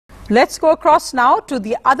Let's go across now to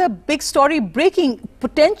the other big story breaking.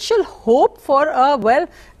 Potential hope for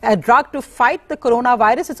a drug to fight the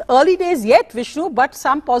coronavirus. It's early days yet, Vishnu, but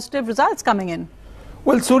some positive results coming in.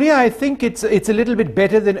 Well, Sonia, I think it's a little bit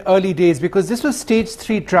better than early days because this was stage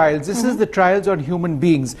 3 trials. This is the trials on human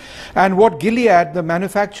beings. And what Gilead, the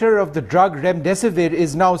manufacturer of the drug Remdesivir,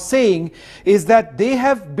 is now saying is that they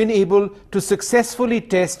have been able to successfully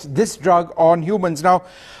test this drug on humans. Now,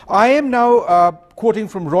 I am now quoting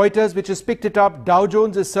from Reuters, which has picked it up. Dow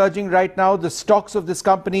Jones is surging right now. The stocks of this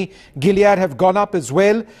company, Gilead, have gone up as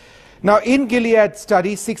well. Now, in Gilead's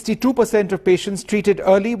study, 62% of patients treated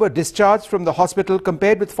early were discharged from the hospital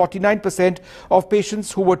compared with 49% of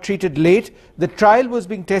patients who were treated late. The trial was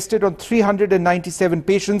being tested on 397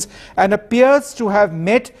 patients and appears to have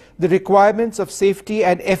met the requirements of safety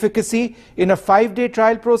and efficacy in a 5-day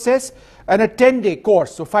trial process and a 10-day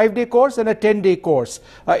course. So 5-day course and a 10-day course.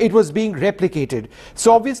 It was being replicated.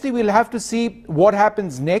 So obviously we'll have to see what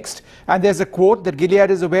happens next. And there's a quote that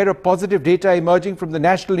Gilead is aware of positive data emerging from the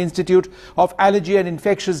National Institute of Allergy and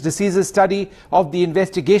Infectious Diseases study of the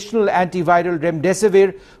investigational antiviral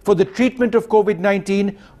Remdesivir for the treatment of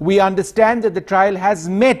COVID-19. We understand that the trial has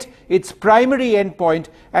met its primary endpoint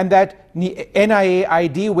and that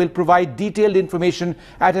NIAID will provide detailed information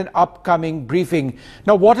at an upcoming briefing.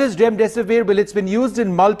 Now, what is Remdesivir? Well, it's been used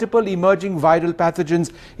in multiple emerging viral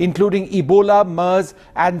pathogens, including Ebola, MERS,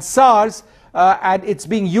 and SARS. And it's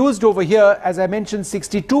being used over here, as I mentioned,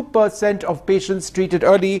 62% of patients treated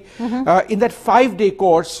early in that 5-day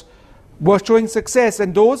course were showing success.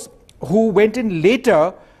 And those who went in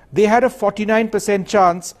later, they had a 49%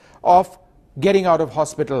 chance of getting out of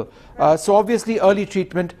hospital. So obviously, early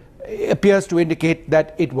treatment appears to indicate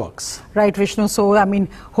that it works. Right, Vishnu. So, I mean,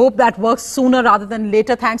 hope that works sooner rather than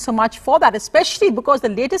later. Thanks so much for that, especially because the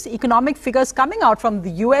latest economic figures coming out from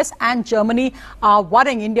the US and Germany are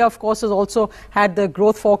worrying. India, of course, has also had the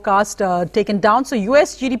growth forecast taken down. So,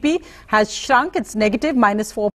 US GDP has shrunk. It's negative, -4%.